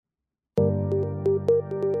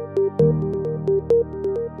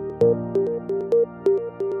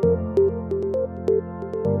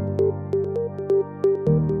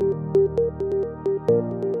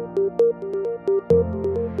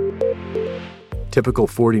Typical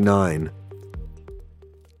 49.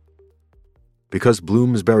 Because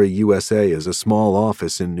Bloomsbury, USA is a small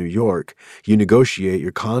office in New York, you negotiate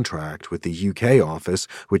your contract with the UK office,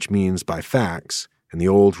 which means by fax, and the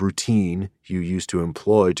old routine you used to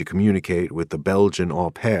employ to communicate with the Belgian au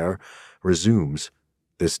pair resumes,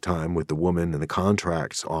 this time with the woman in the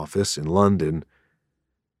contracts office in London.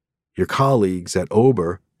 Your colleagues at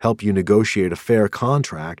Ober help you negotiate a fair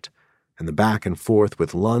contract, and the back and forth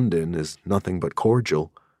with London is nothing but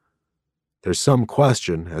cordial. There's some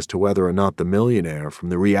question as to whether or not the millionaire from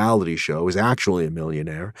the reality show is actually a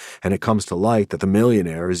millionaire, and it comes to light that the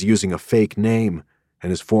millionaire is using a fake name,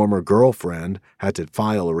 and his former girlfriend had to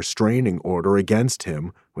file a restraining order against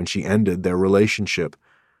him when she ended their relationship.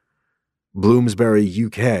 Bloomsbury,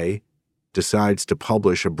 UK, decides to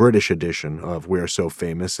publish a British edition of We're So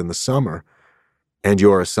Famous in the summer, and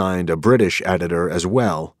you're assigned a British editor as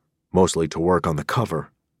well, mostly to work on the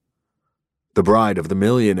cover. The bride of the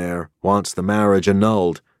millionaire wants the marriage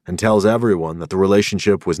annulled and tells everyone that the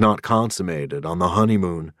relationship was not consummated on the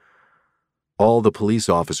honeymoon. All the police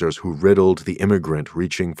officers who riddled the immigrant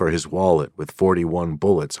reaching for his wallet with 41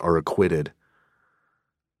 bullets are acquitted.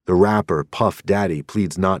 The rapper Puff Daddy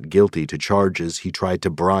pleads not guilty to charges he tried to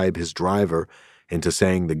bribe his driver into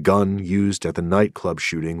saying the gun used at the nightclub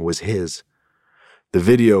shooting was his. The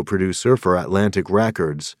video producer for Atlantic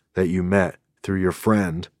Records that you met through your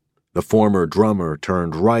friend, the former drummer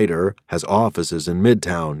turned writer, has offices in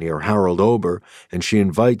Midtown near Harold Ober, and she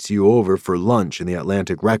invites you over for lunch in the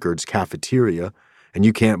Atlantic Records cafeteria, and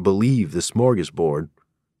you can't believe the smorgasbord,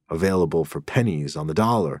 available for pennies on the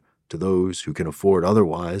dollar to those who can afford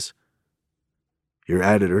otherwise. Your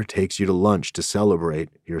editor takes you to lunch to celebrate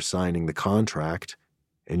your signing the contract,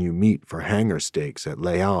 and you meet for hanger steaks at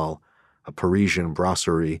Les Halles, a Parisian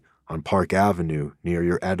brasserie on Park Avenue near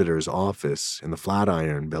your editor's office in the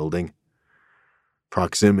Flatiron Building.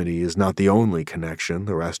 Proximity is not the only connection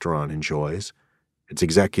the restaurant enjoys. Its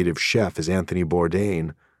executive chef is Anthony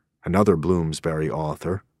Bourdain, another Bloomsbury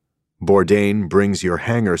author. Bourdain brings your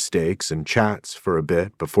hanger steaks and chats for a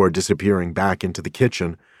bit before disappearing back into the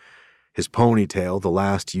kitchen, his ponytail the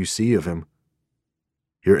last you see of him.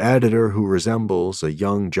 Your editor, who resembles a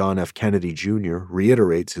young John F. Kennedy Jr.,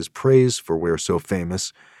 reiterates his praise for We're So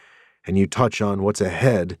Famous, and you touch on what's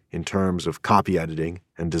ahead in terms of copy editing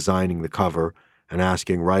and designing the cover and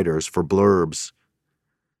asking writers for blurbs.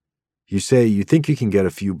 You say you think you can get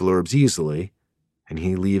a few blurbs easily, and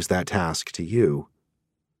he leaves that task to you.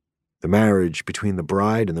 The marriage between the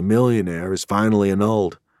bride and the millionaire is finally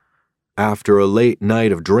annulled. After a late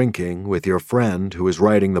night of drinking with your friend who is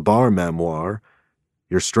writing the bar memoir,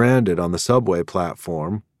 you're stranded on the subway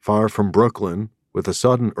platform, far from Brooklyn, with a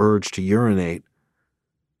sudden urge to urinate.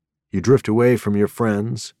 You drift away from your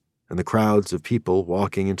friends and the crowds of people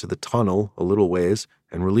walking into the tunnel a little ways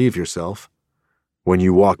and relieve yourself. When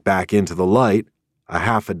you walk back into the light, a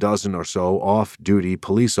half a dozen or so off-duty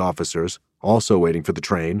police officers, also waiting for the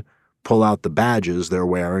train, pull out the badges they're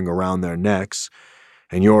wearing around their necks,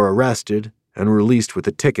 and you're arrested and released with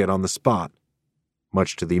a ticket on the spot,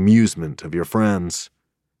 much to the amusement of your friends.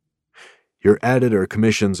 Your editor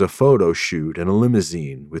commissions a photo shoot in a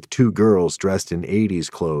limousine with two girls dressed in 80s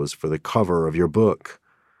clothes for the cover of your book.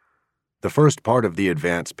 The first part of the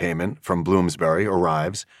advance payment from Bloomsbury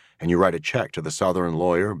arrives, and you write a check to the Southern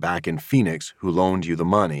lawyer back in Phoenix who loaned you the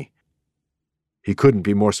money. He couldn't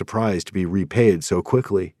be more surprised to be repaid so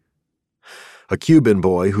quickly. A Cuban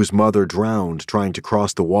boy whose mother drowned trying to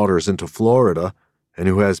cross the waters into Florida and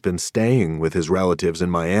who has been staying with his relatives in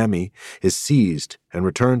Miami is seized and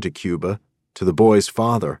returned to Cuba to the boy's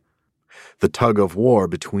father. The tug of war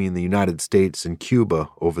between the United States and Cuba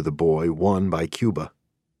over the boy won by Cuba.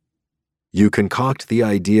 You concoct the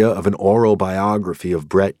idea of an oral biography of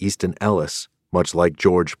Bret Easton Ellis, much like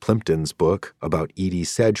George Plimpton's book about Edie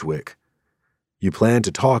Sedgwick. You plan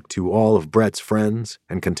to talk to all of Bret's friends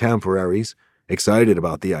and contemporaries, excited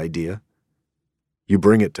about the idea. You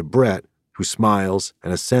bring it to Bret, who smiles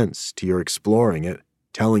and assents to your exploring it,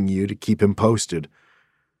 telling you to keep him posted.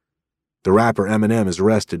 The rapper Eminem is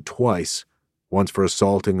arrested twice, once for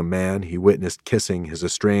assaulting a man he witnessed kissing his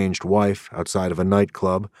estranged wife outside of a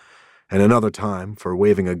nightclub, and another time for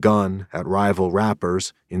waving a gun at rival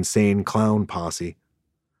rappers' Insane Clown Posse.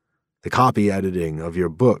 The copy editing of your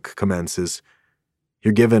book commences.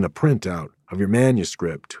 You're given a printout of your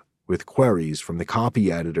manuscript with queries from the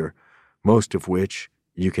copy editor, most of which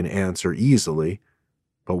you can answer easily,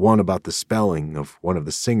 but one about the spelling of one of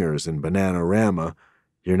the singers in Bananarama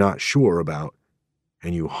you're not sure about,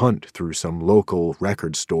 and you hunt through some local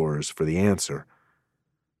record stores for the answer.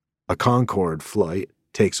 A Concorde flight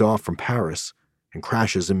takes off from Paris and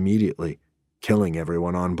crashes immediately, killing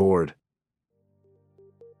everyone on board.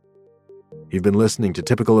 You've been listening to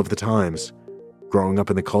Typical of the Times, Growing Up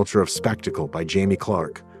in the Culture of Spectacle by Jamie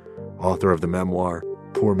Clark, author of the memoir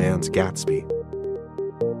Poor Man's Gatsby.